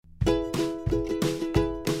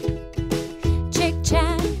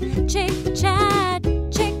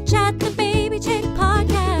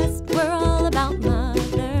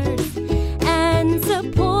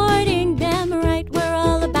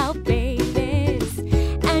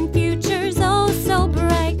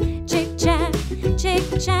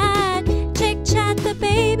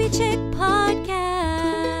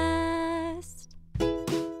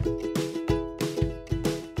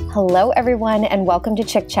Hello, everyone, and welcome to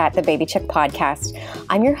Chick Chat, the Baby Chick podcast.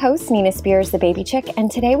 I'm your host, Nina Spears, the Baby Chick, and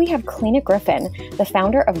today we have Klena Griffin, the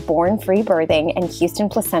founder of Born Free Birthing and Houston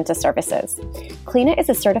Placenta Services. Klena is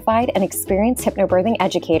a certified and experienced hypnobirthing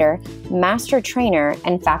educator, master trainer,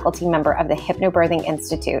 and faculty member of the Hypnobirthing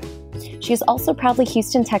Institute. She is also proudly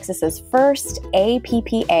Houston, Texas's first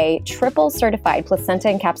APPA triple certified placenta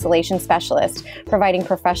encapsulation specialist, providing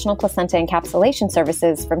professional placenta encapsulation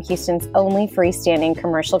services from Houston's only freestanding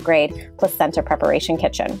commercial-grade placenta preparation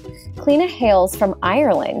kitchen. Klena hails from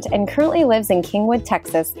Ireland and currently lives in Kingwood,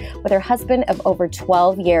 Texas, with her husband of over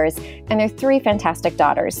 12 years and their 3 fantastic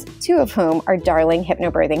daughters, 2 of whom are darling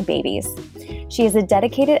hypnobirthing babies. She is a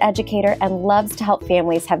dedicated educator and loves to help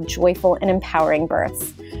families have joyful and empowering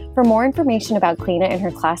births. For more information about Klena and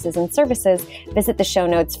her classes and services, visit the show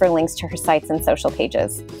notes for links to her sites and social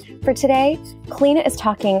pages. For today, Klena is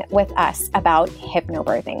talking with us about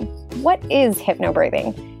hypnobirthing. What is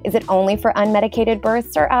hypnobirthing? Is it only for unmedicated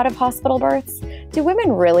births or out-of-hospital births? Do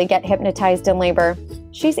women really get hypnotized in labor?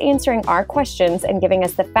 She's answering our questions and giving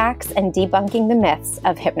us the facts and debunking the myths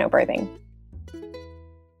of hypnobirthing.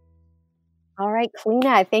 All right,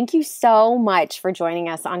 Klena, thank you so much for joining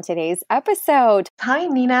us on today's episode. Hi,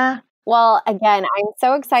 Nina. Well, again, I'm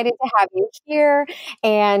so excited to have you here.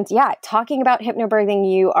 And yeah, talking about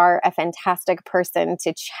hypnobirthing, you are a fantastic person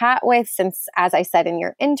to chat with since, as I said in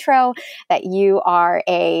your intro, that you are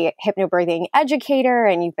a hypnobirthing educator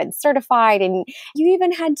and you've been certified and you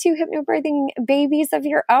even had 2 hypnobirthing babies of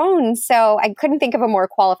your own. So I couldn't think of a more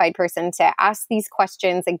qualified person to ask these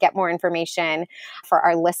questions and get more information for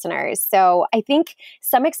our listeners. So I think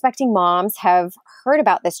some expecting moms have heard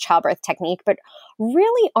about this childbirth technique, but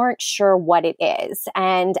really aren't sure what it is.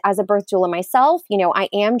 And as a birth doula myself, I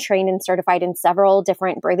am trained and certified in several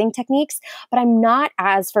different birthing techniques, but I'm not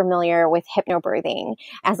as familiar with hypnobirthing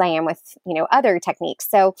as I am with, other techniques.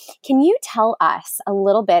 So can you tell us a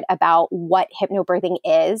little bit about what hypnobirthing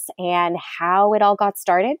is and how it all got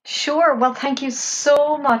started? Sure. Well, thank you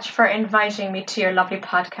so much for inviting me to your lovely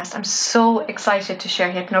podcast. I'm so excited to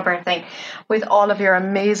share hypnobirthing with all of your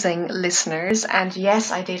amazing listeners. And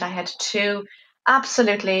yes, I did. I had 2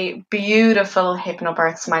 absolutely beautiful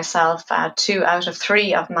hypnobirths myself. 2 out of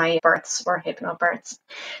 3 of my births were hypnobirths.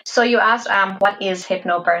 So you asked, what is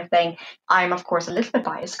hypnobirthing? I'm, of course, a little bit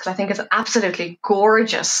biased because I think it's an absolutely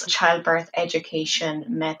gorgeous childbirth education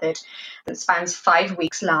method. It spans 5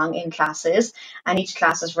 weeks long in classes, and each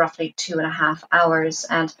class is roughly 2.5 hours.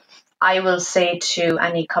 And I will say to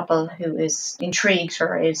any couple who is intrigued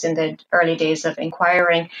or is in the early days of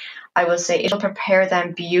inquiring, I will say it'll prepare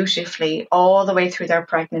them beautifully all the way through their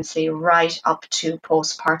pregnancy, right up to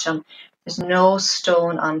postpartum. There's no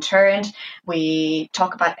stone unturned. We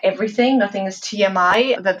talk about everything. Nothing is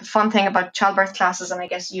TMI. The fun thing about childbirth classes, and I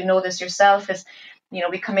guess you know this yourself, is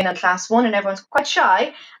we come in on class 1 and everyone's quite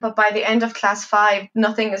shy, but by the end of class 5,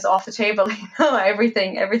 nothing is off the table.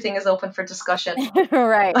 Everything is open for discussion.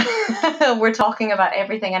 Right. We're talking about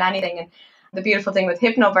everything and anything. And the beautiful thing with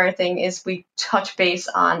hypnobirthing is we touch base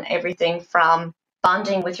on everything from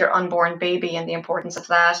bonding with your unborn baby and the importance of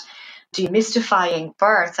that, demystifying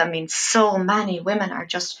birth. I mean, so many women are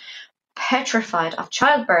just petrified of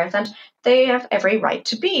childbirth, and they have every right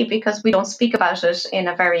to be because we don't speak about it in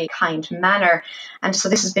a very kind manner. And so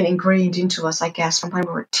this has been ingrained into us, I guess, from when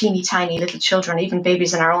we were teeny tiny little children, even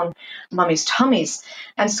babies in our own mummy's tummies.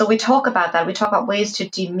 And so we talk about that. We talk about ways to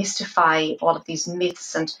demystify all of these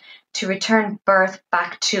myths and to return birth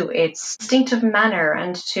back to its instinctive manner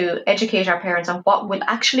and to educate our parents on what will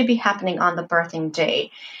actually be happening on the birthing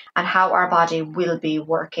day and how our body will be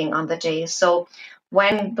working on the day. So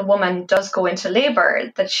when the woman does go into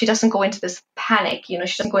labor, that she doesn't go into this panic, she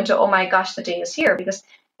doesn't go into, oh my gosh, the day is here, because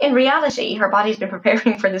in reality, her body's been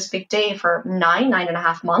preparing for this big day for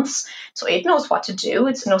 9.5 months. So it knows what to do.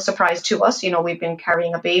 It's no surprise to us. We've been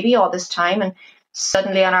carrying a baby all this time, and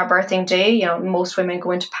suddenly on our birthing day, most women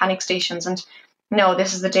go into panic stations. And no,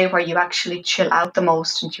 this is the day where you actually chill out the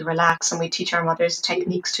most and you relax. And we teach our mothers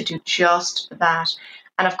techniques to do just that.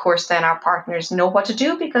 And of course, then our partners know what to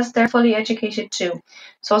do because they're fully educated too.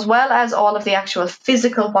 So as well as all of the actual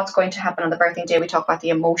physical, what's going to happen on the birthing day, we talk about the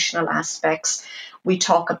emotional aspects. We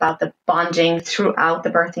talk about the bonding throughout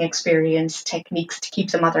the birthing experience, techniques to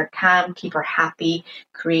keep the mother calm, keep her happy,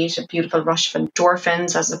 create a beautiful rush of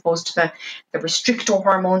endorphins as opposed to the restrictor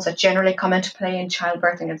hormones that generally come into play in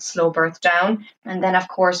childbirthing and slow birth down. And then, of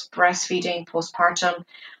course, breastfeeding, postpartum.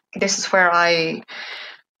 This is where I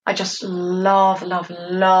I just love, love,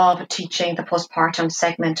 love teaching the postpartum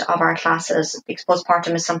segment of our classes, because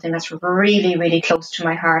postpartum is something that's really, really close to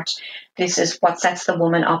my heart. This is what sets the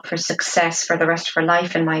woman up for success for the rest of her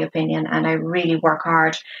life, in my opinion. And I really work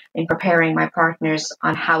hard in preparing my partners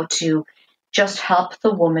on how to just help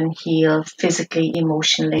the woman heal physically,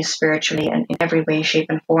 emotionally, spiritually, and in every way, shape,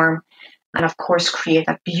 and form. And of course, create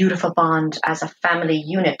that beautiful bond as a family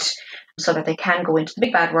unit so that they can go into the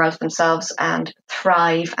big bad world themselves and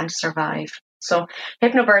thrive and survive. So,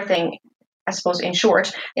 hypnobirthing, I suppose, in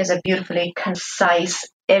short, is a beautifully concise,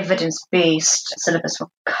 evidence based syllabus. We're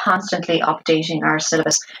constantly updating our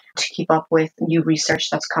syllabus to keep up with new research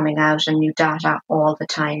that's coming out and new data all the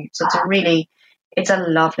time. So, it's a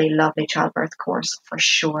lovely, lovely childbirth course for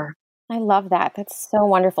sure. I love that. That's so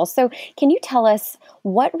wonderful. So can you tell us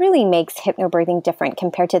what really makes hypnobirthing different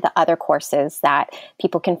compared to the other courses that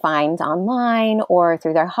people can find online or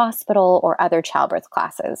through their hospital or other childbirth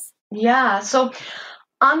classes? Yeah, so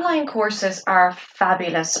online courses are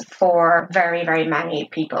fabulous for very, very many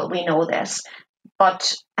people. We know this.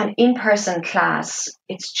 But an in-person class,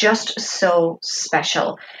 it's just so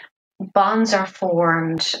special. Bonds are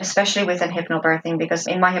formed, especially within hypnobirthing, because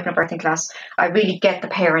in my hypnobirthing class, I really get the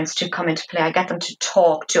parents to come into play. I get them to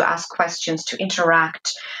talk, to ask questions, to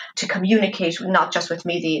interact, to communicate, not just with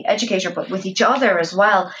me, the educator, but with each other as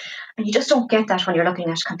well. And you just don't get that when you're looking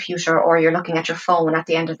at a computer or you're looking at your phone at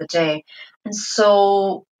the end of the day. And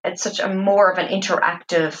so it's such a more of an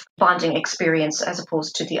interactive bonding experience as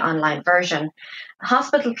opposed to the online version.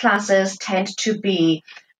 Hospital classes tend to be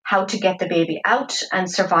how to get the baby out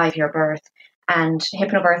and survive your birth. And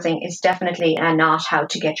hypnobirthing is definitely not how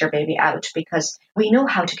to get your baby out, because we know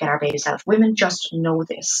how to get our babies out. Women just know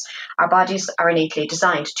this. Our bodies are innately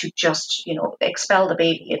designed to just, expel the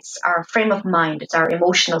baby. It's our frame of mind, it's our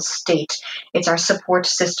emotional state, it's our support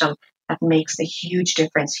system that makes the huge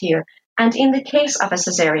difference here. And in the case of a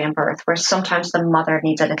cesarean birth, where sometimes the mother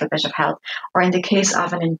needs a little bit of help, or in the case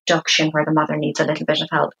of an induction where the mother needs a little bit of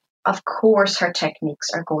help, of course her techniques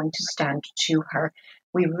are going to stand to her.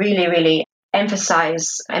 We really, really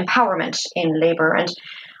emphasize empowerment in labor. And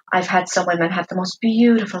I've had some women have the most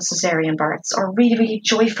beautiful cesarean births or really, really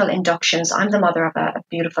joyful inductions. I'm the mother of a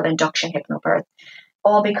beautiful induction hypnobirth,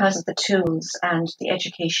 all because of the tools and the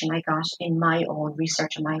education I got in my own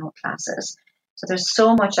research and my own classes. So there's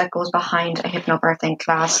so much that goes behind a hypnobirthing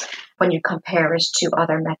class when you compare it to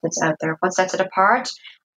other methods out there. What sets it apart?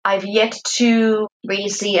 I've yet to really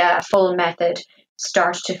see a full method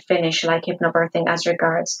start to finish like hypnobirthing as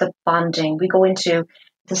regards the bonding. We go into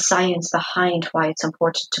the science behind why it's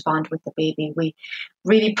important to bond with the baby. We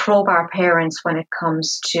really probe our parents when it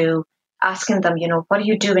comes to asking them, what are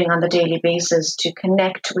you doing on the daily basis to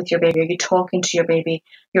connect with your baby? Are you talking to your baby,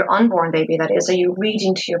 your unborn baby, that is? Are you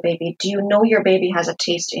reading to your baby? Do you know your baby has a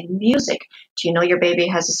taste in music? Do you know your baby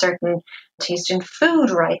has a certain taste in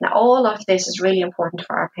food right now? All of this is really important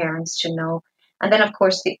for our parents to know. And then, of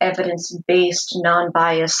course, the evidence-based,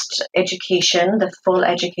 non-biased education, the full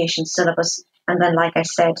education syllabus. And then, like I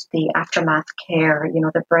said, the aftermath care,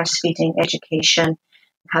 the breastfeeding education,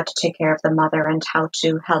 how to take care of the mother and how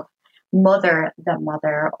to help mother the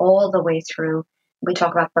mother all the way through. We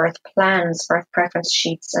talk about birth plans, birth preference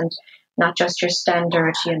sheets, and not just your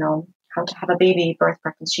standard, how to have a baby birth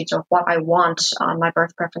preference sheet or what I want on my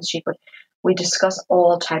birth preference sheet, but we discuss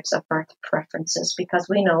all types of birth preferences, because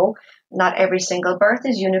we know not every single birth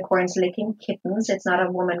is unicorns licking kittens. It's not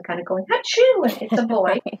a woman kind of going, achoo, and it's a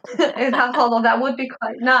boy. Although that would be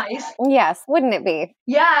quite nice. Yes, wouldn't it be?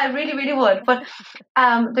 Yeah, it really, really would. But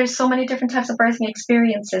there's so many different types of birthing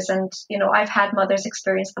experiences. And, I've had mothers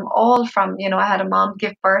experience them all from, I had a mom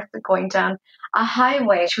give birth going down a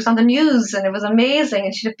highway. She was on the news and it was amazing.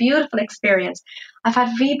 And she had a beautiful experience. I've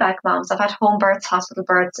had VBAC moms. I've had home births, hospital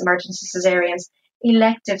births, emergency cesareans,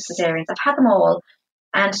 elective cesareans. I've had them all.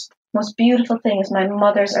 And the most beautiful thing is my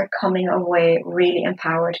mothers are coming away really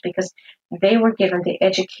empowered, because they were given the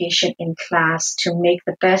education in class to make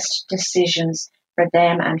the best decisions for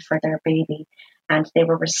them and for their baby. And they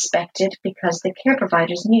were respected because the care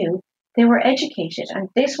providers knew they were educated. And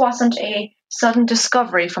this wasn't a sudden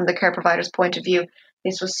discovery from the care provider's point of view.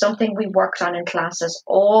 This was something we worked on in classes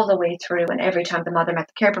all the way through. And every time the mother met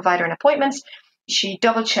the care provider in appointments, she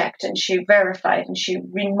double checked and she verified and she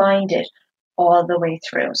reminded all the way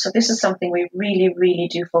through. So this is something we really, really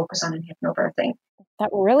do focus on in hypnobirthing. That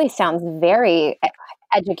really sounds very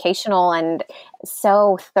educational and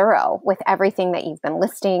so thorough with everything that you've been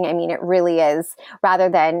listing. I mean, it really is, rather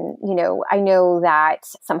than, I know that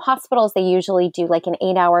some hospitals, they usually do like an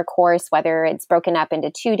 8-hour course, whether it's broken up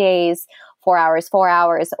into 2 days, 4 hours,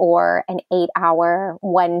 or an 8-hour,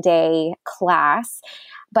 1-day class.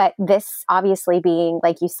 But this obviously being,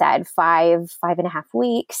 like you said, 5.5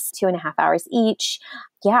 weeks, 2.5 hours each.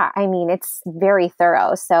 Yeah, I mean, it's very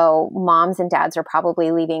thorough. So moms and dads are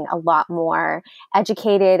probably leaving a lot more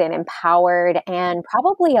educated and empowered, and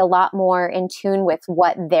probably a lot more in tune with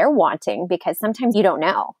what they're wanting, because sometimes you don't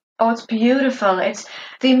know. Oh, it's beautiful. It's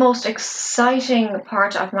the most exciting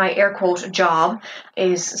part of my air quote job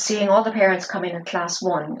is seeing all the parents come in class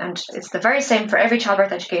one. And it's the very same for every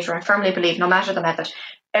childbirth educator. I firmly believe, no matter the method,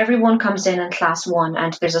 everyone comes in class one,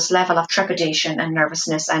 and there's this level of trepidation and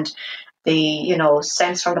nervousness and the,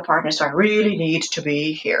 sense from the partners, so I really need to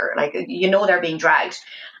be here. Like, they're being dragged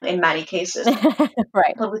in many cases.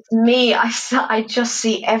 Right. But with me, I just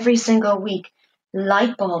see every single week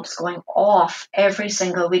light bulbs going off every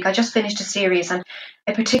single week. I just finished a series, and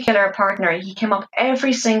a particular partner, he came up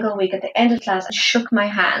every single week at the end of class and shook my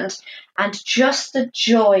hand, and just the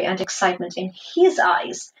joy and excitement in his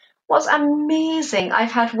eyes was amazing.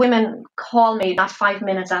 I've had women call me not 5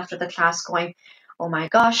 minutes after the class going, "Oh my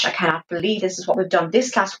gosh, I cannot believe this is what we've done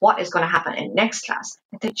this class. What is going to happen in next class?"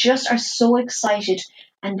 They just are so excited,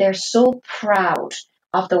 and they're so proud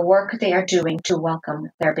of the work they are doing to welcome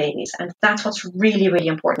their babies. And that's what's really, really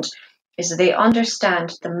important, is that they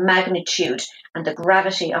understand the magnitude and the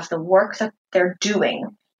gravity of the work that they're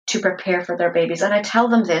doing to prepare for their babies. And I tell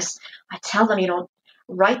them this,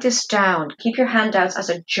 write this down, keep your handouts as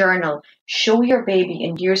a journal, show your baby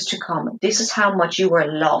in years to come, this is how much you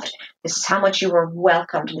were loved, this is how much you were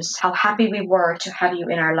welcomed, this is how happy we were to have you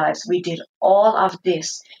in our lives. We did all of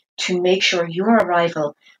this to make sure your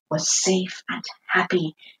arrival was safe and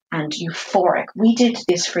happy and euphoric. We did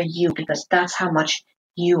this for you because that's how much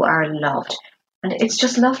you are loved. And it's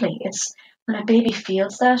just lovely. It's when a baby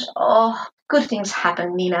feels that, oh, good things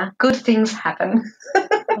happen, Nina. Good things happen.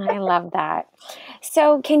 I love that.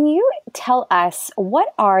 So can you tell us,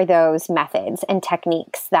 what are those methods and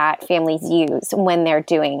techniques that families use when they're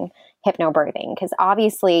doing hypnobirthing? Because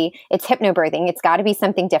obviously it's hypnobirthing. It's got to be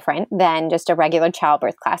something different than just a regular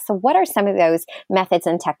childbirth class. So what are some of those methods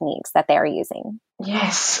and techniques that they are using?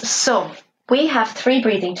 Yes. So we have 3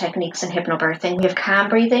 breathing techniques in hypnobirthing. We have calm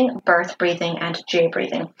breathing, birth breathing, and J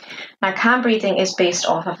breathing. Now, calm breathing is based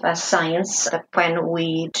off of a science that when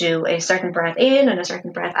we do a certain breath in and a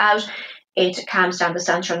certain breath out, it calms down the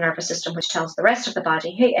central nervous system, which tells the rest of the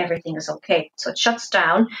body, hey, everything is okay. So it shuts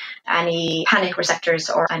down any panic receptors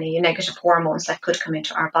or any negative hormones that could come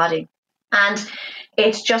into our body. And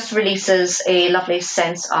it just releases a lovely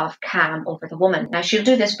sense of calm over the woman. Now, she'll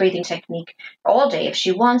do this breathing technique all day if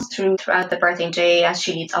she wants, throughout the birthing day, as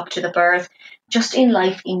she leads up to the birth, just in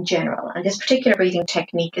life in general. And this particular breathing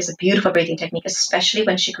technique is a beautiful breathing technique, especially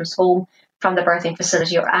when she comes home from the birthing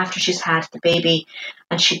facility or after she's had the baby,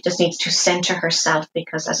 and she just needs to center herself,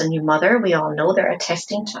 because as a new mother, we all know there are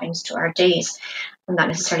testing times to our days. Not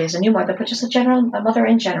necessarily as a new mother, but just a mother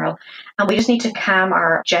in general. And we just need to calm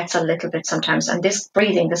our jets a little bit sometimes. And this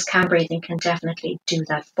calm breathing can definitely do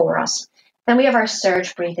that for us. Then we have our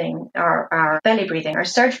surge breathing, our belly breathing. Our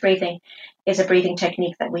surge breathing is a breathing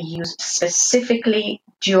technique that we use specifically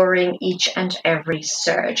during each and every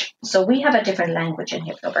surge. So we have a different language in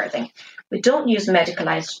hypnobirthing. We don't use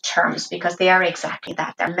medicalized terms because they are exactly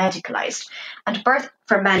that. They're medicalized. And birth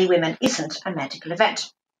for many women isn't a medical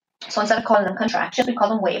event. So instead of calling them contractions, we call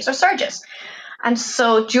them waves or surges. And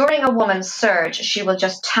so during a woman's surge, she will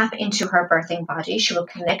just tap into her birthing body. She will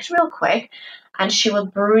connect real quick, and she will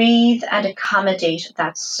breathe and accommodate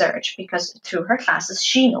that surge, because through her classes,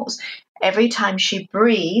 she knows every time she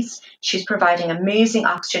breathes, she's providing amazing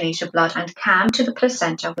oxygenated blood and calm to the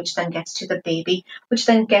placenta, which then gets to the baby, which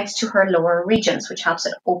then gets to her lower regions, which helps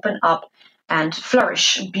it open up and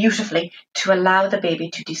flourish beautifully to allow the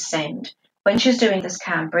baby to descend. When she's doing this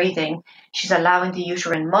calm breathing, she's allowing the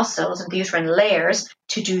uterine muscles and the uterine layers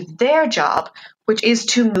to do their job, which is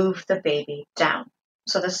to move the baby down.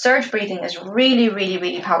 So the surge breathing is really, really,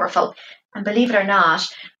 really powerful. And believe it or not,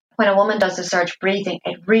 when a woman does the surge breathing,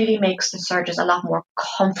 it really makes the surges a lot more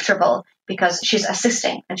comfortable, because she's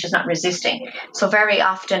assisting and she's not resisting. So very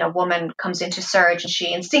often a woman comes into surge and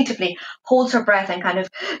she instinctively holds her breath and kind of,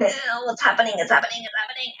 oh, it's happening, it's happening, it's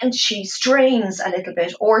happening. And she strains a little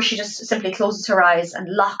bit, or she just simply closes her eyes and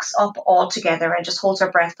locks up altogether and just holds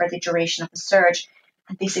her breath for the duration of the surge.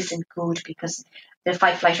 And this isn't good, because the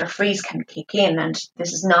fight, flight, or freeze can kick in, and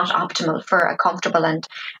this is not optimal for a comfortable and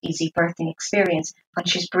easy birthing experience. When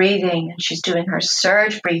she's breathing and she's doing her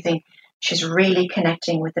surge breathing, she's really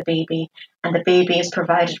connecting with the baby, and the baby is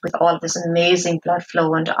provided with all of this amazing blood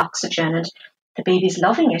flow and oxygen, and the baby's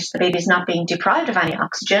loving it. The baby's not being deprived of any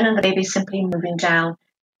oxygen, and the baby's simply moving down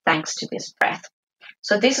thanks to this breath.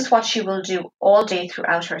 So this is what she will do all day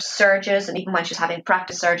throughout her surges, and even when she's having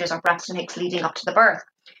practice surges or Braxton Hicks leading up to the birth.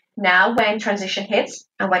 Now, when transition hits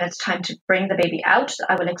and when it's time to bring the baby out,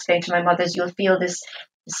 I will explain to my mothers, you'll feel this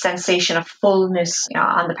sensation of fullness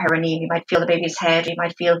on the perineum. You might feel the baby's head. You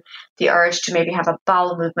might feel the urge to maybe have a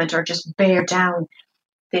bowel movement or just bear down.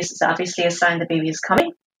 This is obviously a sign the baby is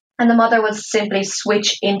coming. And the mother will simply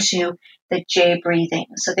switch into the J breathing.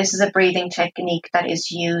 So this is a breathing technique that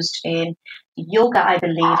is used in yoga, I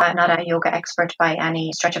believe. I'm not a yoga expert by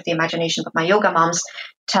any stretch of the imagination, but my yoga moms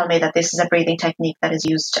tell me that this is a breathing technique that is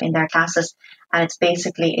used in their classes. And it's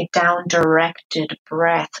basically a down-directed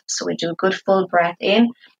breath. So we do a good full breath in.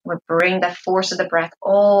 We bring that force of the breath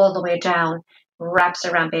all the way down, wraps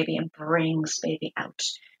around baby and brings baby out.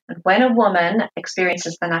 And when a woman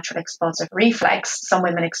experiences the natural expulsive reflex, some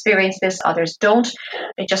women experience this, others don't.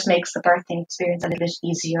 It just makes the birthing experience a little bit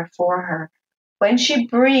easier for her. When she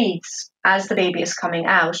breathes as the baby is coming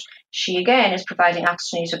out, she again is providing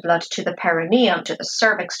oxygenated blood to the perineum, to the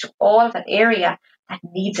cervix, to all of that area that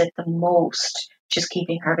needs it the most. She's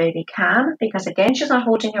keeping her baby calm because, again, she's not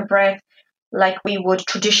holding her breath like we would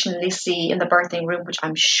traditionally see in the birthing room, which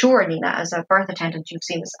I'm sure, Nina, as a birth attendant, you've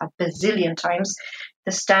seen this a bazillion times.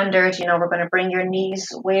 The standard, we're going to bring your knees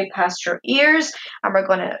way past your ears and we're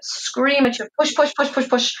going to scream at you, push, push, push, push,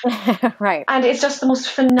 push. Right. And it's just the most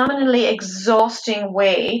phenomenally exhausting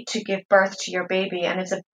way to give birth to your baby. And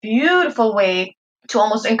it's a beautiful way to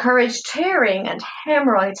almost encourage tearing and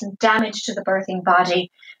hemorrhoids and damage to the birthing body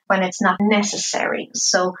when it's not necessary.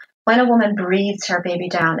 So when a woman breathes her baby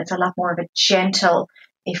down, it's a lot more of a gentle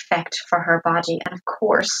effect for her body. And of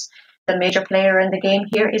course, the major player in the game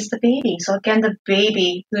here is the baby. So again, the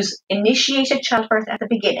baby who's initiated childbirth at the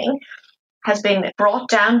beginning has been brought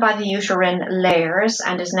down by the uterine layers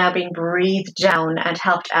and is now being breathed down and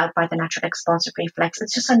helped out by the natural expulsive reflex.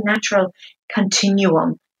 It's just a natural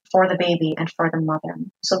continuum for the baby and for the mother.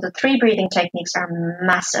 So the 3 breathing techniques are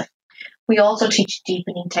massive. We also teach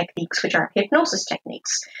deepening techniques, which are hypnosis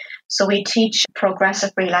techniques. So we teach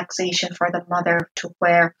progressive relaxation for the mother to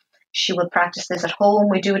where she will practice this at home.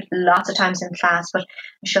 We do it lots of times in class, but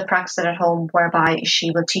she'll practice it at home whereby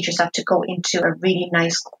she will teach herself to go into a really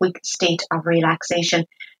nice, quick state of relaxation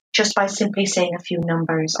just by simply saying a few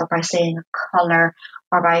numbers or by saying a color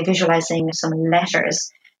or by visualizing some letters.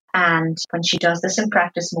 And when she does this in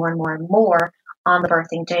practice more and more and more, on the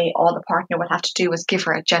birthing day, all the partner will have to do is give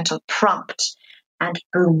her a gentle prompt and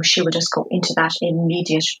boom, she will just go into that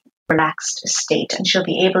immediate relaxed state and she'll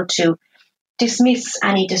be able to dismiss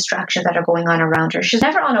any distractions that are going on around her. She's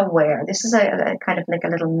never unaware. This is a kind of like a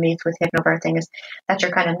little myth with hypnobirthing, is that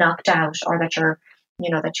you're kind of knocked out or that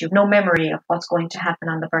that you've no memory of what's going to happen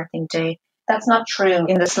on the birthing day. That's not true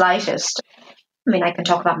in the slightest. I mean, I can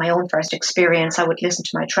talk about my own first experience. I would listen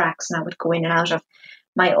to my tracks and I would go in and out of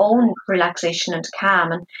my own relaxation and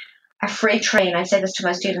calm. And a freight train, I say this to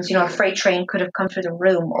my students, a freight train could have come through the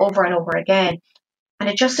room over and over again, and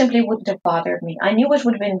it just simply wouldn't have bothered me. I knew it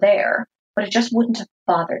would have been there, but it just wouldn't have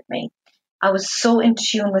bothered me. I was so in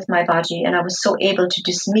tune with my body and I was so able to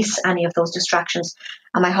dismiss any of those distractions.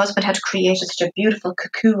 And my husband had created such a beautiful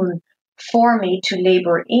cocoon for me to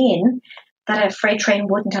labor in that a freight train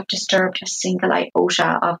wouldn't have disturbed a single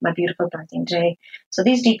iota of my beautiful birthing day. So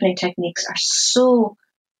these deepening techniques are so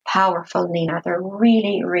powerful, Nina. They're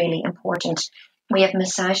really, really important. We have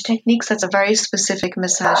massage techniques. That's a very specific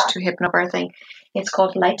massage to hypnobirthing. It's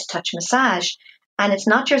called light touch massage. And it's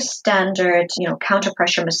not your standard, counter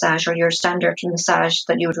pressure massage or your standard massage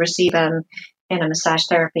that you would receive in a massage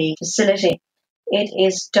therapy facility. It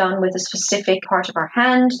is done with a specific part of our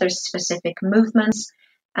hand. There's specific movements.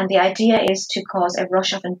 And the idea is to cause a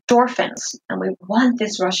rush of endorphins. And we want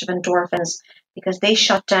this rush of endorphins because they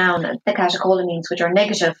shut down the catecholamines, which are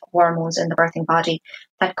negative hormones in the birthing body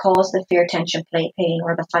that cause the fear, tension, pain,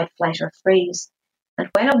 or the fight, flight, or freeze. And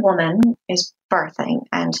when a woman is birthing,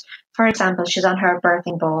 and for example, she's on her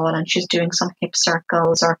birthing ball and she's doing some hip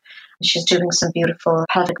circles or she's doing some beautiful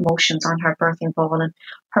pelvic motions on her birthing ball, and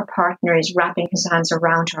her partner is wrapping his hands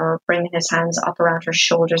around her, or bringing his hands up around her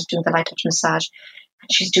shoulders, doing the light touch massage, and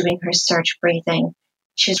she's doing her surge breathing.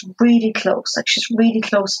 She's really close, she's really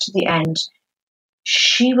close to the end.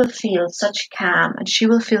 She will feel such calm and she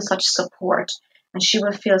will feel such support and she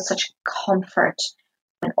will feel such comfort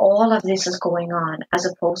when all of this is going on, as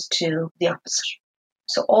opposed to the opposite.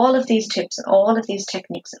 So all of these tips and all of these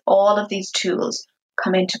techniques and all of these tools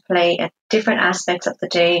come into play at different aspects of the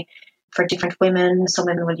day for different women. Some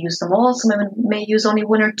women will use them all. Some women may use only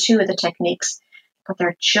 1 or 2 of the techniques, but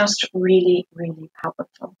they're just really, really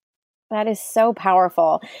powerful. That is so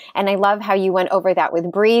powerful. And I love how you went over that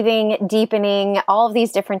with breathing, deepening, all of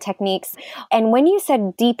these different techniques. And when you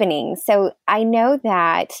said deepening, so I know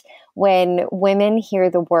that when women hear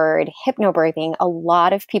the word hypnobirthing, a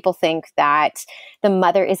lot of people think that the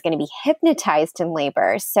mother is going to be hypnotized in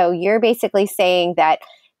labor. So you're basically saying that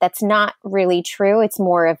that's not really true. It's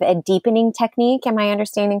more of a deepening technique. Am I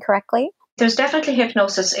understanding correctly? There's definitely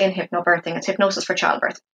hypnosis in hypnobirthing. It's hypnosis for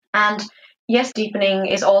childbirth. And yes, deepening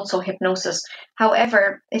is also hypnosis.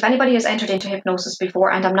 However, if anybody has entered into hypnosis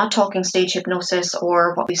before, and I'm not talking stage hypnosis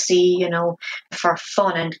or what we see, for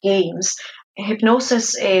fun and games,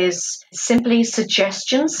 hypnosis is simply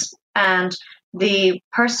suggestions, and the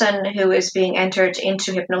person who is being entered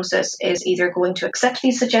into hypnosis is either going to accept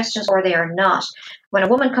these suggestions or they are not. When a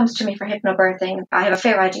woman comes to me for hypnobirthing, I have a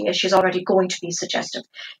fair idea she's already going to be suggestive.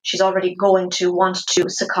 She's already going to want to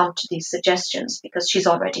succumb to these suggestions because she's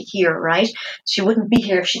already here, right? She wouldn't be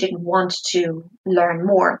here if she didn't want to learn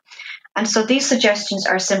more. And so these suggestions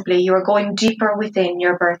are simply, you are going deeper within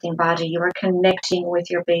your birthing body. You are connecting with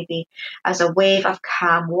your baby as a wave of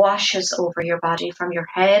calm washes over your body from your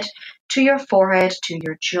head to your forehead, to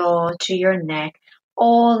your jaw, to your neck,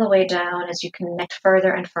 all the way down as you connect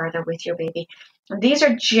further and further with your baby. And these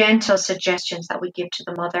are gentle suggestions that we give to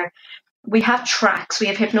the mother. We have tracks. We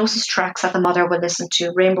have hypnosis tracks that the mother will listen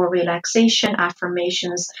to, rainbow relaxation,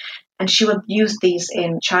 affirmations, and she will use these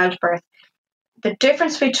in childbirth. The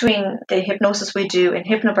difference between the hypnosis we do in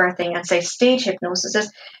hypnobirthing and, say, stage hypnosis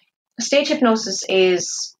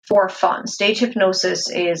is for fun. Stage hypnosis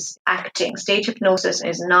is acting. Stage hypnosis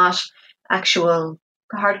is not actual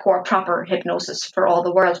hardcore proper hypnosis for all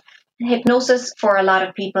the world. Hypnosis for a lot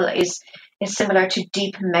of people is similar to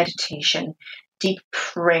deep meditation, deep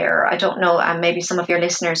prayer. I don't know, maybe some of your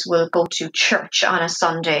listeners will go to church on a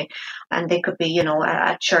Sunday and they could be,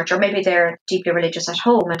 at church, or maybe they're deeply religious at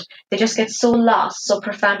home and they just get so lost, so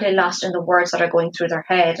profoundly lost in the words that are going through their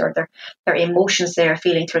head or their emotions they are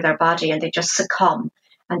feeling through their body, and they just succumb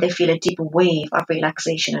and they feel a deep wave of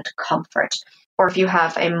relaxation and comfort. Or if you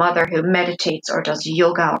have a mother who meditates or does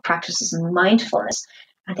yoga or practices mindfulness,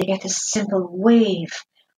 and they get this simple wave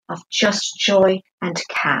of just joy and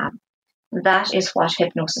calm. That is what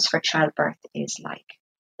hypnosis for childbirth is like.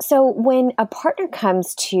 So when a partner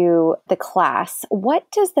comes to the class, what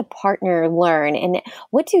does the partner learn and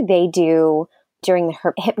what do they do during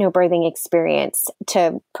the hypnobirthing experience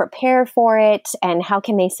to prepare for it, and how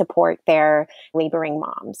can they support their laboring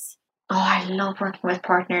moms? Oh, I love working with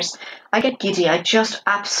partners. I get giddy. I just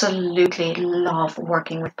absolutely love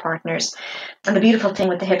working with partners. And the beautiful thing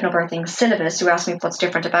with the hypnobirthing syllabus, you asked me what's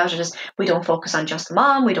different about it, is we don't focus on just the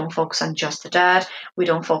mom, we don't focus on just the dad, we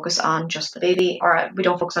don't focus on just the baby, or we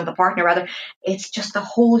don't focus on the partner, rather. It's just the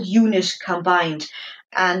whole unit combined.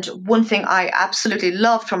 And one thing I absolutely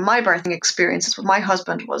loved from my birthing experiences with my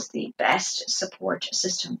husband was the best support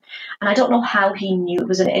system. And I don't know how he knew. It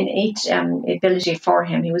was an innate ability for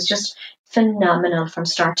him. He was just phenomenal from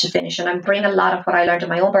start to finish. And I bring a lot of what I learned in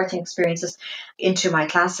my own birthing experiences into my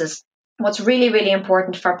classes. What's really, really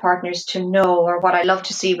important for partners to know, or what I love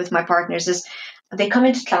to see with my partners, is they come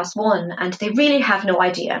into class one and they really have no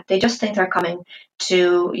idea. They just think they're coming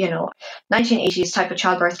to, 1980s type of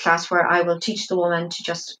childbirth class where I will teach the woman to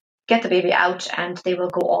just get the baby out and they will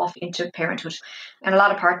go off into parenthood. And a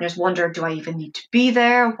lot of partners wonder, do I even need to be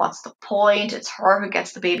there? What's the point? It's her who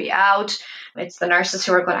gets the baby out. It's the nurses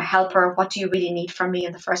who are going to help her. What do you really need from me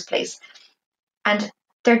in the first place? And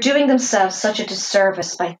they're doing themselves such a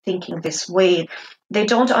disservice by thinking this way. They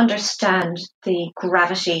don't understand the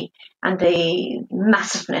gravity and the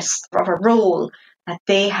massiveness of a role that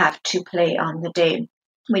they have to play on the day.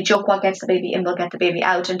 We joke what gets the baby in will get the baby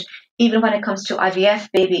out. And even when it comes to IVF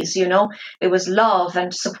babies, it was love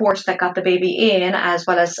and support that got the baby in, as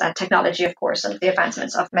well as technology, of course, and the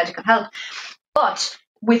advancements of medical health. But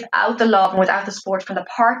without the love and without the support from the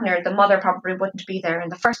partner, the mother probably wouldn't be there in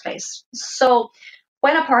the first place. So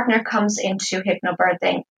when a partner comes into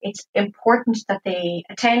hypnobirthing, it's important that they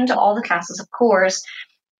attend all the classes, of course,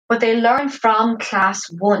 but they learn from class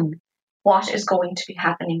one what is going to be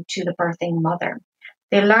happening to the birthing mother.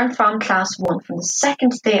 They learn from class one, from the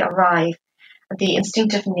second they arrive, the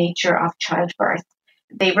instinctive nature of childbirth.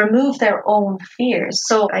 They remove their own fears.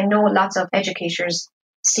 So I know lots of educators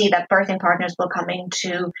see that birthing partners will come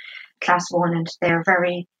into class one and they're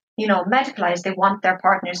very medicalized. They want their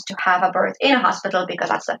partners to have a birth in a hospital because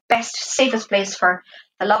that's the best, safest place for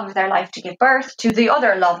the love of their life to give birth to the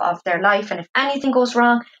other love of their life. And if anything goes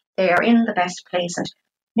wrong, they are in the best place. And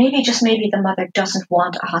maybe, just maybe, the mother doesn't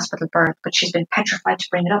want a hospital birth, but she's been petrified to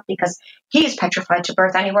bring it up because he's petrified to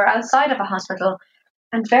birth anywhere outside of a hospital.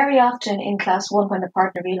 And very often in class one, when the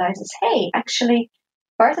partner realizes, hey, actually,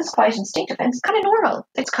 birth is quite instinctive and it's kind of normal.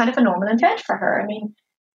 It's kind of a normal event for her. I mean,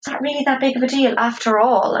 it's not really that big of a deal after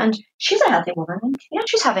all. And she's a healthy woman. And,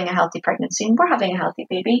 she's having a healthy pregnancy and we're having a healthy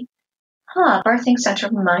baby. Birthing center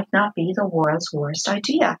might not be the world's worst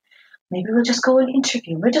idea. Maybe we'll just go and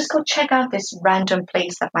interview. We'll just go check out this random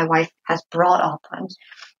place that my wife has brought up. And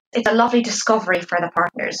it's a lovely discovery for the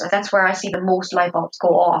partners. And that's where I see the most light bulbs go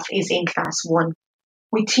off is in class one.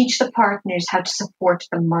 We teach the partners how to support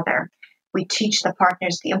the mother. We teach the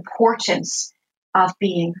partners the importance of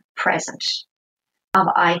being present, of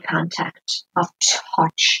eye contact, of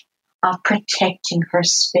touch, of protecting her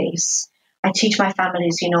space. I teach my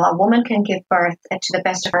families, a woman can give birth to the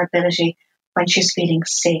best of her ability when she's feeling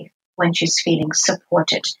safe, when she's feeling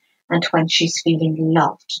supported, and when she's feeling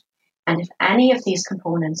loved. And if any of these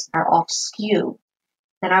components are off skew,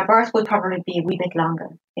 then our birth will probably be a wee bit longer.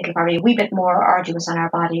 It'll probably be a wee bit more arduous on our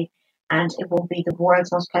body, and it won't be the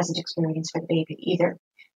world's most pleasant experience for the baby either.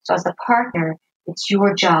 So as the partner, it's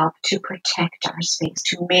your job to protect our space,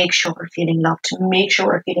 to make sure we're feeling loved, to make sure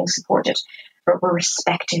we're feeling supported, but we're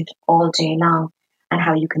respected all day long. And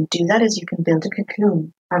how you can do that is you can build a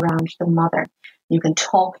cocoon around the mother. You can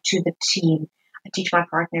talk to the team. I teach my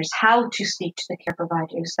partners how to speak to the care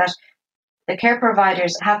providers, that the care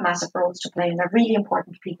providers have massive roles to play and they're really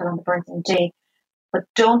important people on the birthing day, but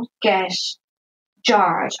don't get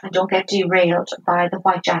jarred and don't get derailed by the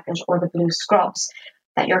white jacket or the blue scrubs.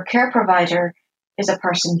 That your care provider is a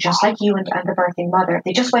person just like you and the birthing mother.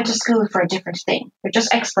 They just went to school for a different thing. They're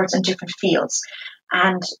just experts in different fields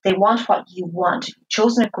and they want what you want. If you've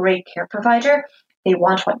chosen a great care provider, they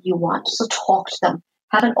want what you want. So talk to them,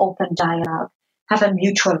 have an open dialogue, have a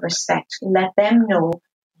mutual respect. Let them know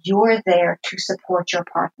you're there to support your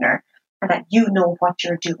partner and that you know what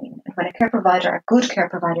you're doing. And when a care provider, a good care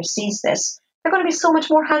provider sees this, they're going to be so much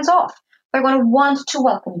more hands off. They're going to want to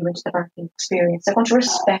welcome you into the birthing experience. They're going to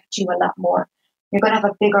respect you a lot more. You're going to have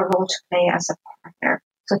a bigger role to play as a partner.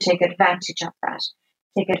 So take advantage of that.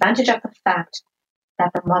 Take advantage of the fact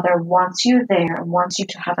that the mother wants you there and wants you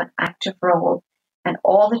to have an active role. And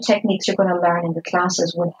all the techniques you're going to learn in the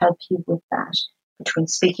classes will help you with that. Between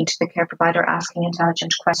speaking to the care provider, asking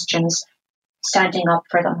intelligent questions, standing up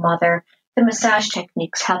for the mother, the massage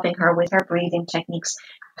techniques, helping her with her breathing techniques,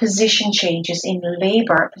 position changes in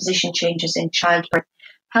labor, position changes in childbirth,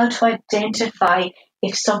 how to identify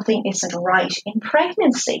if something isn't right in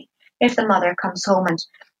pregnancy. If the mother comes home and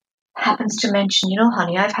happens to mention,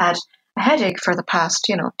 honey, I've had a headache for the past,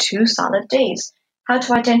 2 solid days. How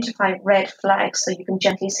to identify red flags so you can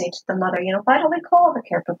gently say to the mother, why don't we call the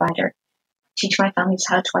care provider? Teach my families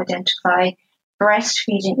how to identify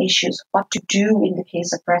breastfeeding issues, what to do in the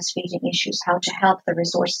case of breastfeeding issues, how to help, the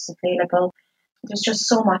resources available. There's just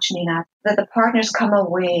so much, Nina, that the partners come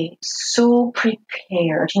away so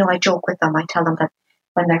prepared. I joke with them. I tell them that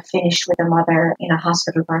when they're finished with a mother in a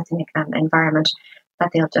hospital birthing environment, that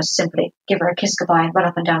they'll just simply give her a kiss goodbye and run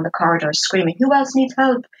up and down the corridor screaming, who else needs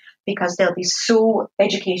help? Because they'll be so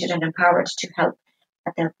educated and empowered to help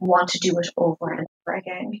that they'll want to do it over and over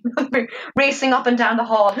again. Racing up and down the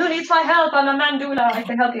hall. Who needs my help? I'm a mandula. I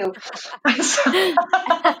can help you.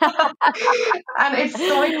 And it's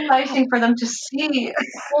so exciting for them to see.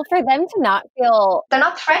 Well, for them to not feel... They're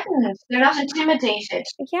not threatened. They're not intimidated.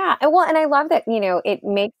 Yeah. Well, and I love that, it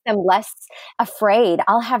makes them less afraid.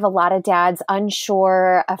 I'll have a lot of dads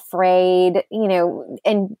unsure, afraid,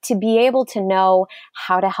 and to be able to know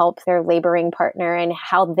how to help their laboring partner and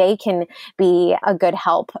how they can be a good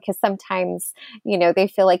help. Because sometimes, they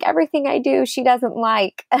feel like everything I do, she doesn't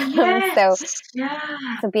like. Yes.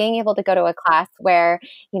 So being able to go to a class where,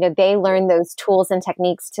 they learn those tools and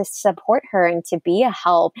techniques to support her and to be a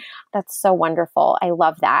help, that's so wonderful. I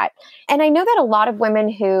love that. And I know that a lot of women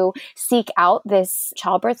who seek out this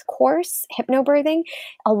childbirth course, hypnobirthing,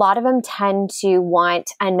 a lot of them tend to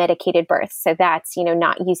want unmedicated birth. So that's,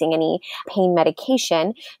 not using any pain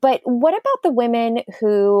medication. But what about the women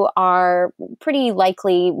who are pretty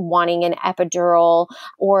likely wanting an epidural,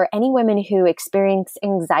 or any women who experience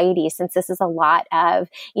anxiety, since this is a lot of,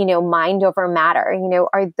 mind over matter?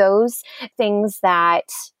 Are those things that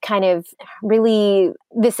kind of really,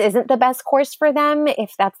 this isn't the best course for them,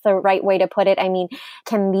 if that's the right way to put it? I mean,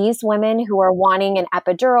 can these women who are wanting an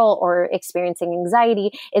epidural or experiencing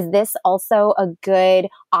anxiety, is this also a good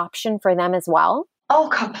option for them as well? Oh,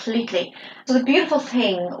 completely. So the beautiful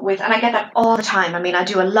thing with, and I get that all the time. I mean, I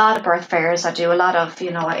do a lot of birth fairs. I do a lot of,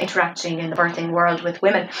 interacting in the birthing world with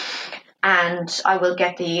women. And I will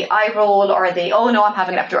get the eye roll or the, oh no, I'm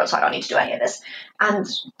having an epidural, so I don't need to do any of this. And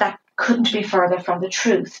that couldn't be further from the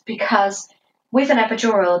truth, because With an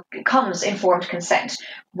epidural comes informed consent.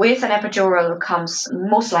 With an epidural comes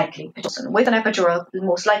most likely pitocin. With an epidural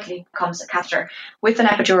most likely comes a catheter. With an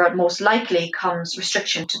epidural most likely comes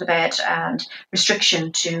restriction to the bed and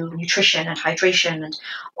restriction to nutrition and hydration and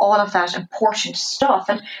all of that important stuff.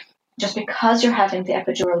 And just because you're having the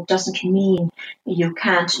epidural doesn't mean you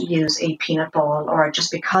can't use a peanut ball, or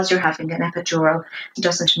just because you're having an epidural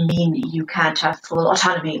doesn't mean you can't have full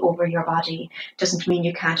autonomy over your body, doesn't mean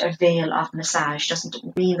you can't avail of massage,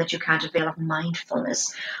 doesn't mean that you can't avail of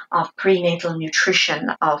mindfulness, of prenatal nutrition,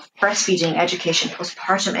 of breastfeeding education,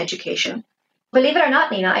 postpartum education. Believe it or not,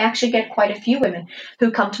 Nina, I actually get quite a few women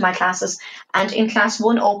who come to my classes and in class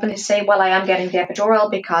one openly say, well, I am getting the epidural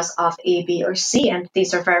because of A, B, or C. And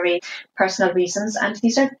these are very personal reasons and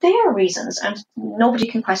these are their reasons. And nobody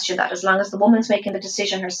can question that as long as the woman's making the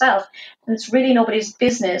decision herself. And it's really nobody's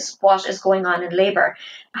business what is going on in labour.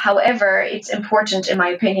 However, it's important, in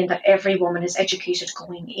my opinion, that every woman is educated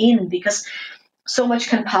going in, because so much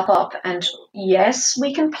can pop up. And yes,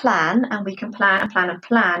 we can plan and we can plan and plan and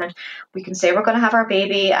plan. And we can say we're going to have our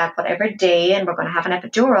baby at whatever day and we're going to have an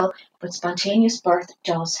epidural, but spontaneous birth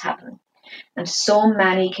does happen. And so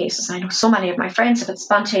many cases, I know so many of my friends have had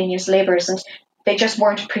spontaneous labours and they just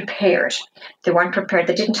weren't prepared. They weren't prepared.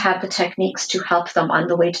 They didn't have the techniques to help them on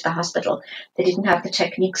the way to the hospital. They didn't have the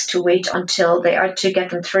techniques to wait until to get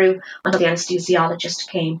them through until the anesthesiologist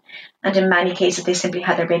came. And in many cases, they simply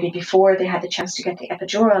had their baby before they had the chance to get the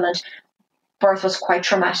epidural, and birth was quite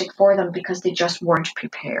traumatic for them because they just weren't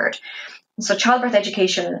prepared. And so childbirth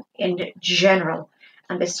education in general,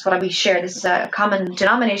 and this is what we share, this is a common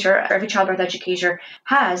denominator every childbirth educator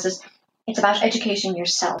has, is it's about educating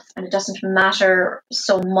yourself. And it doesn't matter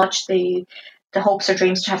so much the hopes or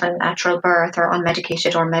dreams to have a natural birth or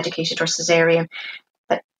unmedicated or medicated or cesarean,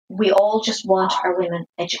 but we all just want our women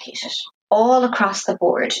educated. All across the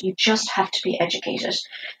board, you just have to be educated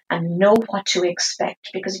and know what to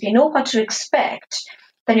expect. Because if you know what to expect,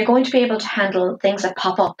 then you're going to be able to handle things that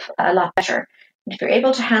pop up a lot better. And if you're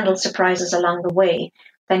able to handle surprises along the way,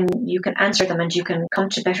 then you can answer them and you can come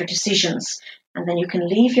to better decisions. And then you can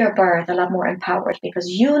leave your birth a lot more empowered because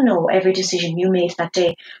you know every decision you made that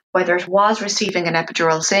day, whether it was receiving an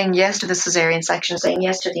epidural, saying yes to the cesarean section, saying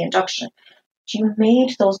yes to the induction. You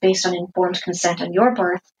made those based on informed consent and your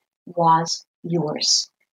birth was yours.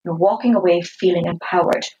 You're walking away feeling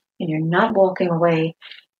empowered and you're not walking away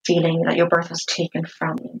feeling that your birth was taken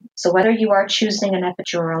from you. So whether you are choosing an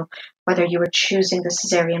epidural, whether you are choosing the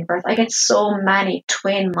cesarean birth, I get so many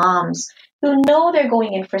twin moms who know they're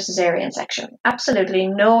going in for cesarean section, absolutely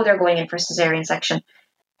know they're going in for cesarean section.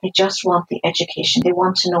 They just want the education. They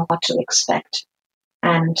want to know what to expect.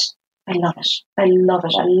 And I love it. I love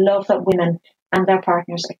it. I love that women and their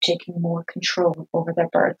partners are taking more control over their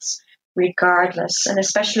births, regardless. And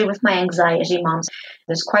especially with my anxiety moms,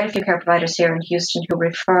 there's quite a few care providers here in Houston who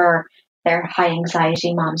refer their high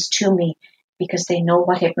anxiety moms to me because they know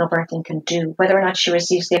what hypnobirthing can do. Whether or not she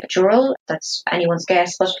receives the epidural, that's anyone's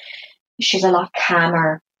guess, but she's a lot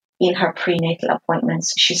calmer in her prenatal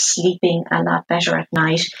appointments. She's sleeping a lot better at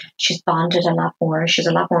night. She's bonded a lot more. She's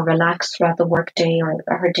a lot more relaxed throughout the workday or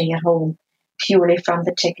her day at home, purely from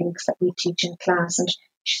the techniques that we teach in class. And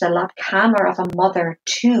she's a lot calmer of a mother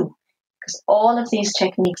too, because all of these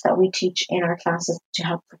techniques that we teach in our classes to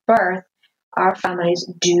help for birth, our families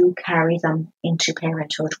do carry them into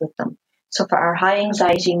parenthood with them. So for our high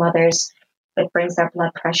anxiety mothers, it brings their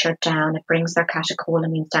blood pressure down, it brings their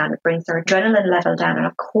catecholamines down, it brings their adrenaline level down, and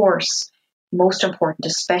of course, most important,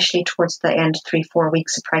 especially towards the end 3-4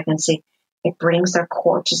 weeks of pregnancy, it brings their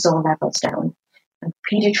cortisol levels down. And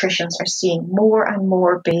pediatricians are seeing more and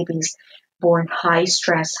more babies born high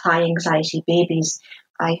stress, high anxiety babies.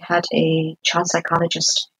 I had a child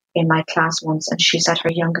psychologist in my class once, and she said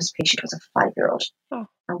her youngest patient was a 5-year-old. Oh.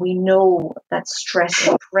 And we know that stress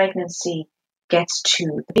in pregnancy gets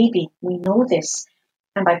to the baby. We know this.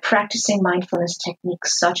 And by practicing mindfulness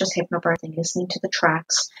techniques such as hypnobirthing, listening to the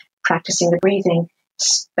tracks, practicing the breathing,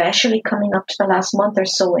 especially coming up to the last month or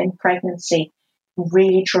so in pregnancy,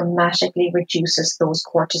 really dramatically reduces those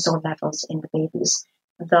cortisol levels in the babies,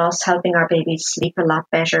 thus helping our babies sleep a lot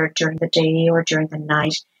better during the day or during the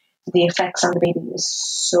night. The effects on the baby is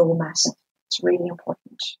so massive. It's really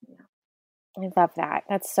important. Yeah. I love that.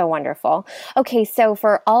 That's so wonderful. Okay, so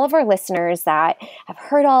for all of our listeners that have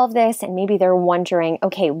heard all of this and maybe they're wondering,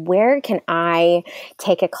 okay, where can I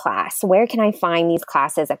take a class? Where can I find these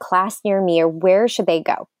classes, a class near me, or where should they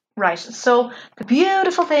go? Right. So the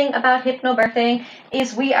beautiful thing about hypnobirthing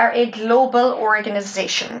is we are a global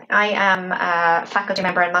organization. I am a faculty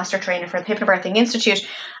member and master trainer for the Hypnobirthing Institute,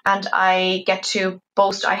 and I get to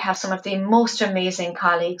boast I have some of the most amazing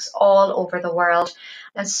colleagues all over the world.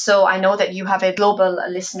 And so I know that you have a global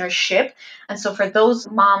listenership. And so for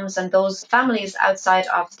those moms and those families outside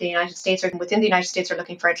of the United States or within the United States are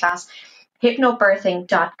looking for a class,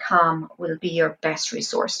 hypnobirthing.com will be your best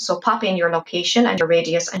resource. So pop in your location and your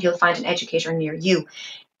radius and you'll find an educator near you.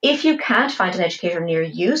 If you can't find an educator near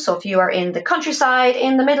you, so if you are in the countryside,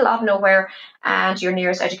 in the middle of nowhere, and your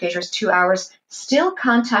nearest educator is 2 hours, still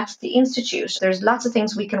contact the Institute. There's lots of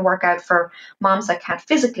things we can work out for moms that can't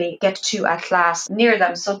physically get to a class near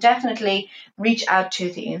them. So definitely reach out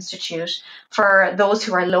to the Institute. For those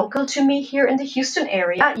who are local to me here in the Houston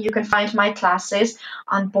area, you can find my classes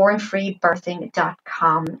on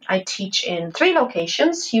bornfreebirthing.com. I teach in 3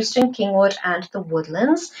 locations, Houston, Kingwood, and the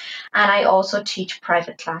Woodlands. And I also teach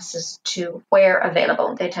private classes too, where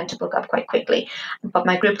available. They tend to book up quite quickly. But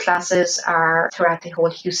my group classes are throughout the whole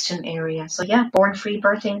Houston area. So yeah,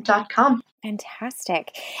 bornfreebirthing.com.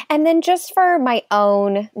 Fantastic. And then just for my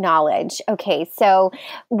own knowledge, okay, so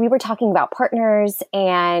we were talking about partners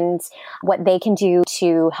and what they can do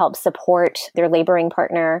to help support their laboring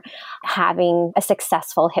partner having a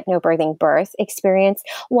successful hypnobirthing birth experience.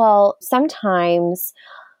 Well, sometimes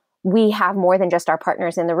we have more than just our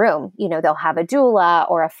partners in the room. You know, they'll have a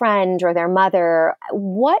doula or a friend or their mother.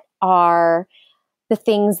 What are the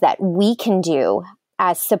things that we can do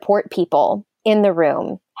as support people in the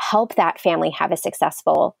room, help that family have a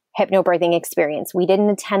successful hypnobirthing experience? We didn't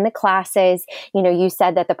attend the classes. You know, you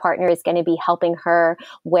said that the partner is going to be helping her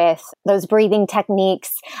with those breathing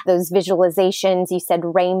techniques, those visualizations. You said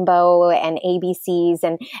rainbow and ABCs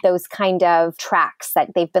and those kind of tracks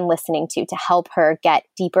that they've been listening to help her get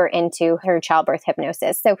deeper into her childbirth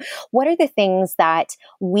hypnosis. So what are the things that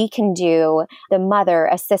we can do, the mother,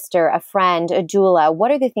 a sister, a friend, a doula,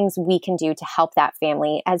 what are the things we can do to help that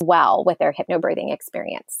family as well with their hypnobirthing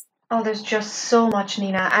experience? Oh, there's just so much,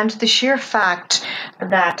 Nina. And the sheer fact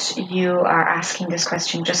that you are asking this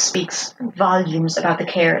question just speaks volumes about the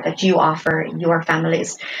care that you offer your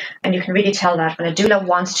families. And you can really tell that when a doula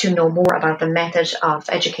wants to know more about the method of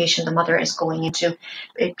education the mother is going into.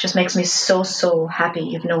 It just makes me so, so happy.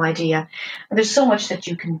 You've no idea. And there's so much that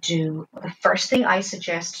you can do. The first thing I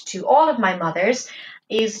suggest to all of my mothers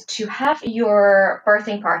is to have your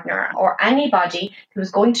birthing partner or anybody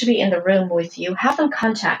who's going to be in the room with you, have them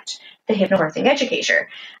contact the hypnobirthing educator.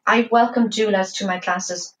 I welcome doulas to my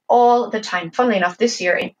classes all the time. Funnily enough, this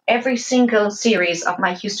year, in every single series of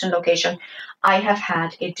my Houston location, I have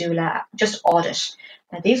had a doula just audit.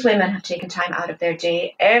 Now, these women have taken time out of their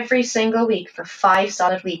day every single week for 5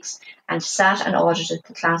 solid weeks and sat and audited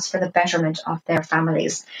the class for the betterment of their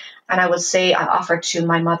families. And I would say I offer to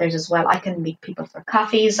my mothers as well. I can meet people for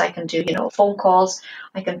coffees. I can do, phone calls.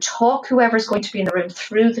 I can talk whoever's going to be in the room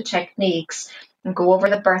through the techniques and go over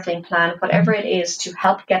the birthing plan, whatever it is, to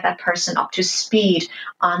help get that person up to speed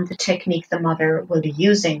on the technique the mother will be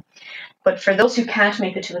using. But for those who can't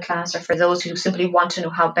make it to the class, or for those who simply want to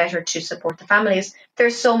know how better to support the families,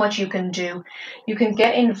 there's so much you can do. You can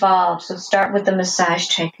get involved. So start with the massage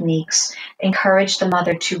techniques. Encourage the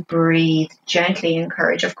mother to breathe. Gently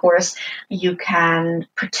encourage, of course. You can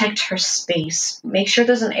protect her space. Make sure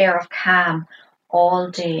there's an air of calm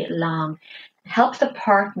all day long. Help the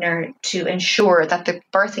partner to ensure that the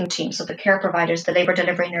birthing team, so the care providers, the labor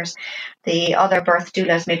delivery nurse, the other birth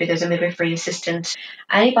doulas, maybe there's a midwifery assistant,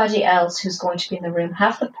 anybody else who's going to be in the room,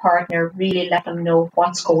 have the partner really let them know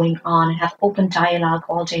what's going on and have open dialogue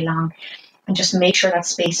all day long. And just make sure that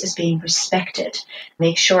space is being respected.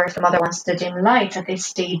 Make sure if the mother wants to dim light, that they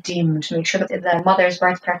stay dimmed. Make sure that the mother's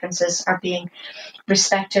birth preferences are being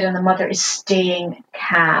respected and the mother is staying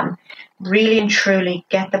calm. Really and truly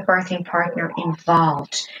get the birthing partner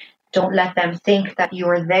involved. Don't let them think that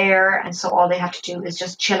you're there and so all they have to do is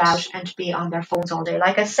just chill out and be on their phones all day.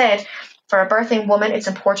 Like I said, for a birthing woman, it's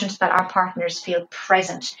important that our partners feel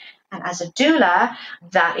present. And as a doula,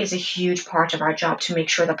 that is a huge part of our job, to make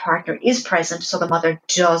sure the partner is present so the mother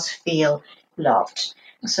does feel loved.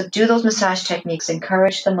 So do those massage techniques,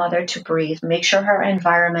 encourage the mother to breathe, make sure her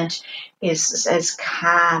environment is as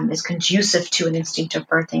calm, as conducive to an instinctive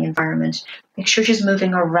birthing environment. Make sure she's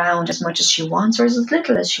moving around as much as she wants or as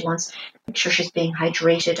little as she wants. Make sure she's being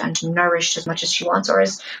hydrated and nourished as much as she wants, or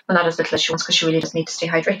not as little as she wants, because she really does need to stay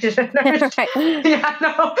hydrated and nourished. Yeah,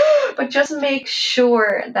 no. But just make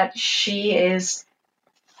sure that she is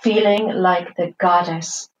feeling like the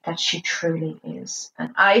goddess that she truly is.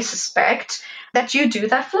 And I suspect that you do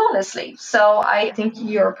that flawlessly. So I think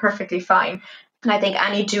you're perfectly fine. And I think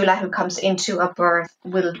any doula who comes into a birth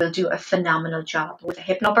will do a phenomenal job. With a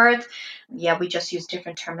hypnobirth, yeah, we just use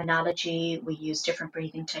different terminology, we use different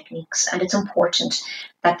breathing techniques, and it's important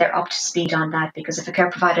that they're up to speed on that, because if a care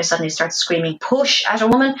provider suddenly starts screaming push at a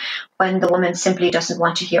woman when the woman simply doesn't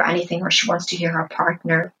want to hear anything, or she wants to hear her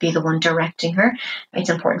partner be the one directing her, it's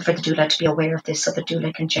important for the doula to be aware of this, so the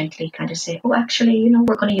doula can gently kind of say, oh, actually,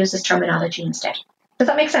 we're going to use this terminology instead. Does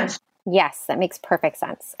that make sense? Yes, that makes perfect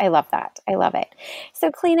sense. I love that. I love it. So,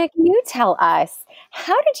 Kalina, can you tell us,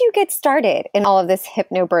 how did you get started in all of this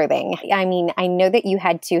hypnobirthing? I mean, I know that you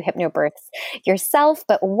had 2 hypnobirths yourself,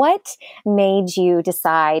 but what made you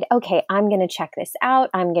decide, okay, I'm going to check this out.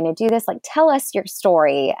 I'm going to do this. Like, tell us your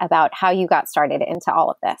story about how you got started into all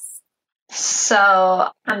of this. So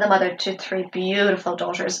I'm the mother to 3 beautiful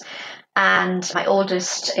daughters, and my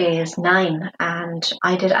oldest is 9, and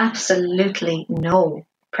I did absolutely no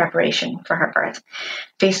preparation for her birth.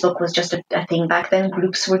 Facebook was just a thing back then.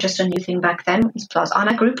 Groups were just a new thing back then. So I was on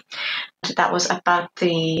a group. That was about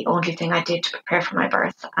the only thing I did to prepare for my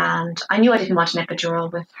birth. And I knew I didn't want an epidural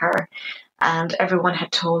with her. And everyone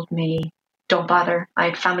had told me, don't bother. I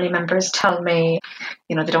had family members tell me,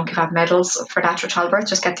 they don't give out medals for natural childbirth,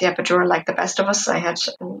 just get the epidural like the best of us. I had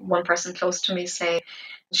one person close to me say,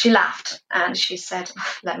 she laughed and she said,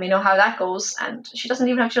 let me know how that goes. And she doesn't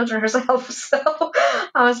even have children herself. So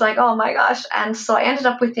I was like, oh my gosh. And so I ended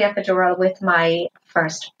up with the epidural with my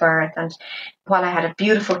first birth. And while I had a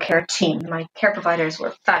beautiful care team, my care providers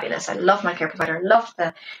were fabulous. I loved my care provider. I loved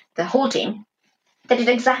the whole team. They did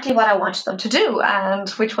exactly what I wanted them to do, and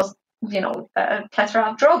which was, a plethora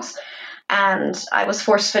of drugs. And I was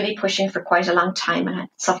forcefully pushing for quite a long time, and I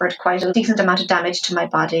suffered quite a decent amount of damage to my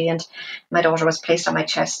body. And my daughter was placed on my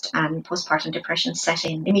chest, and postpartum depression set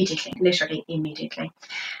in immediately, literally immediately.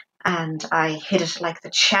 And I hid it like the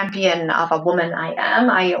champion of a woman I am.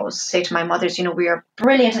 I always say to my mothers, we are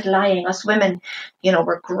brilliant at lying. Us women,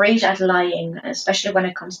 we're great at lying, especially when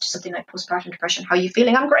it comes to something like postpartum depression. How are you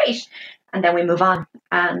feeling? I'm great. And then we move on.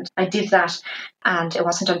 And I did that. And it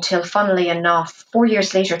wasn't until, funnily enough, 4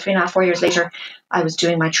 years later, 3.5, 4 years later, I was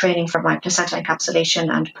doing my training for my placenta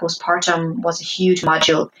encapsulation, and postpartum was a huge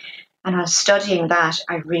module. And I was studying that.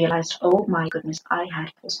 I realized, oh my goodness, I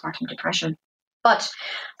had postpartum depression. But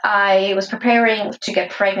I was preparing to get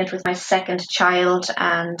pregnant with my second child,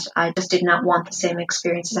 and I just did not want the same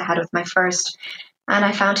experience as I had with my first. And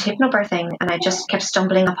I found hypnobirthing, and I just kept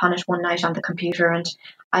stumbling upon it one night on the computer, and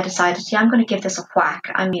I decided, I'm going to give this a whack.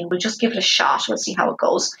 I mean, we'll just give it a shot. We'll see how it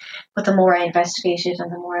goes. But the more I investigated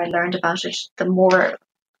and the more I learned about it, the more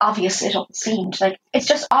obvious it seemed. Like, it's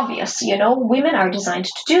just obvious, women are designed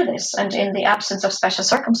to do this. And in the absence of special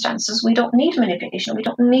circumstances, we don't need manipulation. We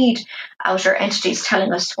don't need outer entities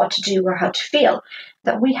telling us what to do or how to feel.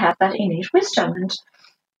 That we have that innate wisdom. And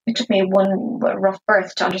it took me one rough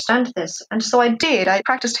birth to understand this. And so I did. I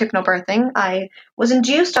practiced hypnobirthing. I was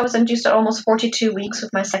induced at almost 42 weeks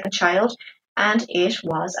with my second child. And it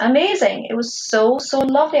was amazing. It was so, so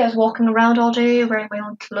lovely. I was walking around all day wearing my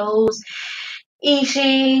own clothes,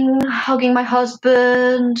 eating, hugging my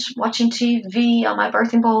husband, watching TV on my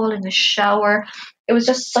birthing ball in the shower. It was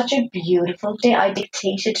just such a beautiful day. I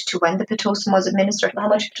dictated to when the Pitocin was administered, how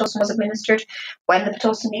much Pitocin was administered, when the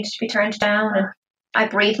Pitocin needed to be turned down, and I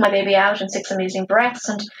breathed my baby out in 6 amazing breaths,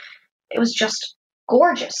 and it was just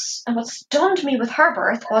gorgeous. And what stunned me with her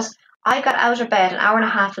birth was I got out of bed an hour and a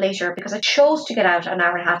half later because I chose to get out an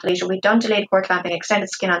hour and a half later. We'd done delayed cord clamping, extended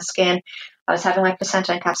skin on skin. I was having my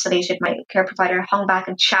placenta encapsulated. My care provider hung back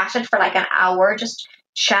and chatted for like an hour, just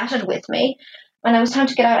chatted with me. When it was time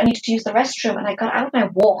to get out, I needed to use the restroom, and I got out and I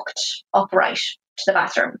walked upright to the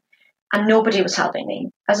bathroom, and nobody was helping me,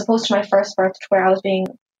 as opposed to my first birth where I was being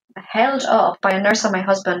held up by a nurse and my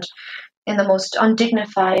husband in the most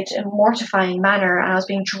undignified and mortifying manner, and I was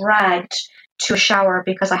being dragged to a shower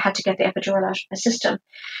because I had to get the epidural out of my system.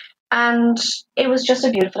 And it was just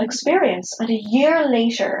a beautiful experience. And a year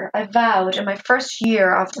later, I vowed in my first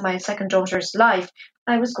year of my second daughter's life,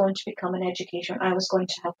 I was going to become an educator. I was going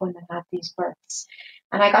to help women have these births.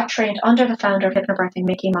 And I got trained under the founder of hypnobirthing,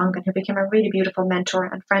 Mickey Mongan, who became a really beautiful mentor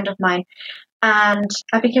and friend of mine. And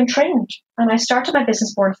I became trained. And I started my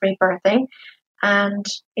business, Born Free Birthing. And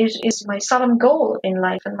it is my solemn goal in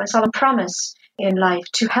life and my solemn promise in life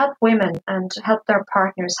to help women and to help their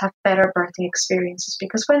partners have better birthing experiences,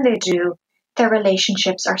 because when they do, their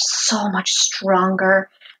relationships are so much stronger.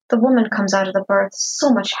 The woman comes out of the birth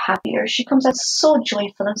so much happier. She comes out so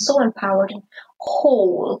joyful and so empowered and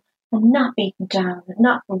whole, and not beaten down,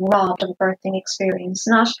 not robbed of a birthing experience,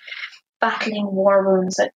 not battling war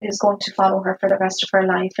wounds that is going to follow her for the rest of her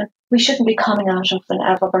life. And we shouldn't be coming out of an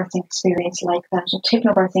ever birthing experience like that. And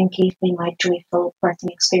hypnobirthing gave me my joyful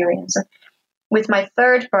birthing experience. And with my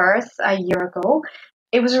third birth a year ago,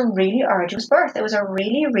 it was a really arduous birth. It was a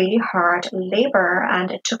really, really hard labor.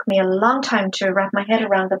 And it took me a long time to wrap my head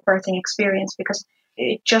around the birthing experience because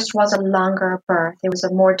it just was a longer birth. It was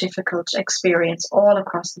a more difficult experience all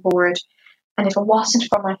across the board. And if it wasn't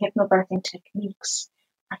for my hypnobirthing techniques,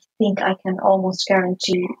 I think I can almost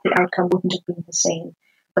guarantee the outcome wouldn't have been the same.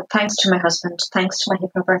 But thanks to my husband, thanks to my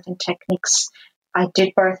hypnobirthing techniques, I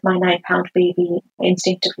did birth my 9-pound baby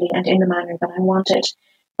instinctively and in the manner that I wanted,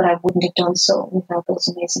 but I wouldn't have done so without those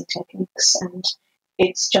amazing techniques. And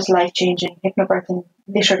it's just life-changing. Hypnobirthing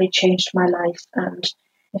literally changed my life. And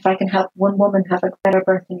if I can help one woman have a better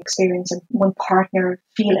birthing experience and one partner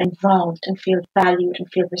feel involved and feel valued and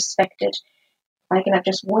feel respected, I can have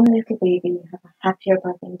just one little baby have a happier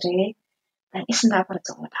birthing day, and isn't that what it's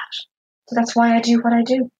all about? So that's why I do what I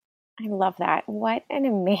do. I love that. What an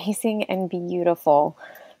amazing and beautiful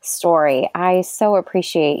story. I so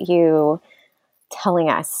appreciate you telling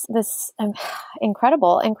us this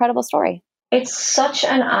incredible story. It's such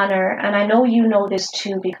an honor, and I know you know this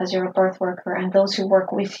too because you're a birth worker, and those who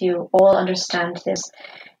work with you all understand this.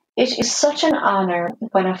 It is such an honor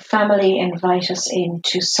when a family invite us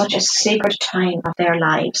into such a sacred time of their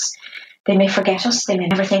lives. They may forget us, they may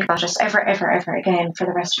never think about us ever again for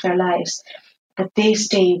the rest of their lives, but they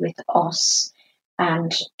stay with us.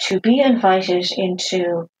 And to be invited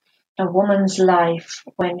into a woman's life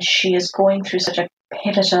when she is going through such a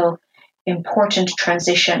pivotal, important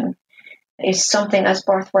transition is something as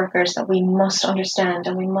birth workers that we must understand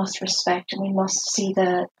and we must respect and we must see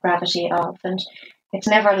the gravity of. And it's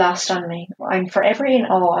never lost on me. I'm forever in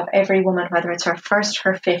awe of every woman, whether it's her first,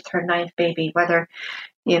 her fifth, her ninth baby, whether,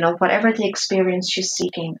 whatever the experience she's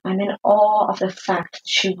seeking. I'm in awe of the fact that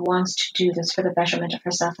she wants to do this for the betterment of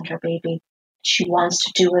herself and her baby. She wants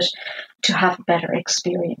to do it to have a better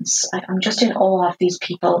experience. I'm just in awe of these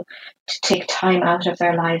people to take time out of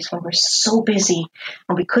their lives when we're so busy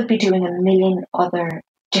and we could be doing a million other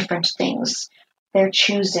different things. They're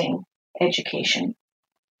choosing education.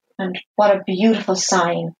 And what a beautiful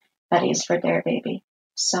sign that is for their baby.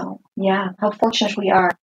 So, yeah, how fortunate we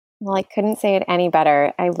are. Well, I couldn't say it any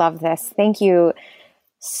better. I love this. Thank you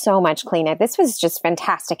so much, Clina. This was just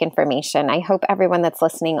fantastic information. I hope everyone that's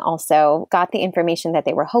listening also got the information that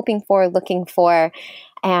they were hoping for, looking for.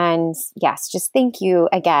 And yes, just thank you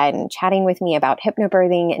again, chatting with me about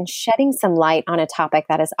hypnobirthing and shedding some light on a topic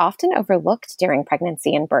that is often overlooked during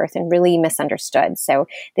pregnancy and birth and really misunderstood. So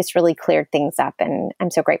this really cleared things up and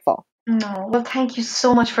I'm so grateful. No, well, thank you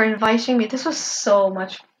so much for inviting me. This was so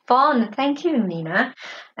much fun. Thank you, Nina.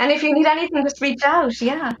 And if you need anything, just reach out.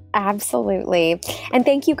 Yeah. Absolutely. And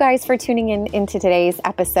thank you guys for tuning into today's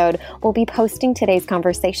episode. We'll be posting today's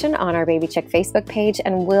conversation on our Baby Chick Facebook page,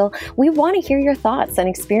 and we want to hear your thoughts and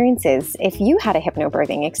experiences if you had a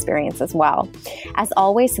hypnobirthing experience as well. As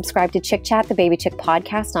always, subscribe to Chick Chat, the Baby Chick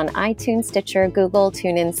podcast on iTunes, Stitcher, Google,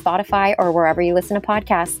 TuneIn, Spotify, or wherever you listen to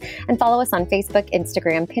podcasts, and follow us on Facebook,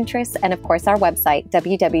 Instagram, Pinterest, and of course our website,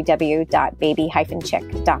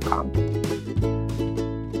 www.baby-chick.com.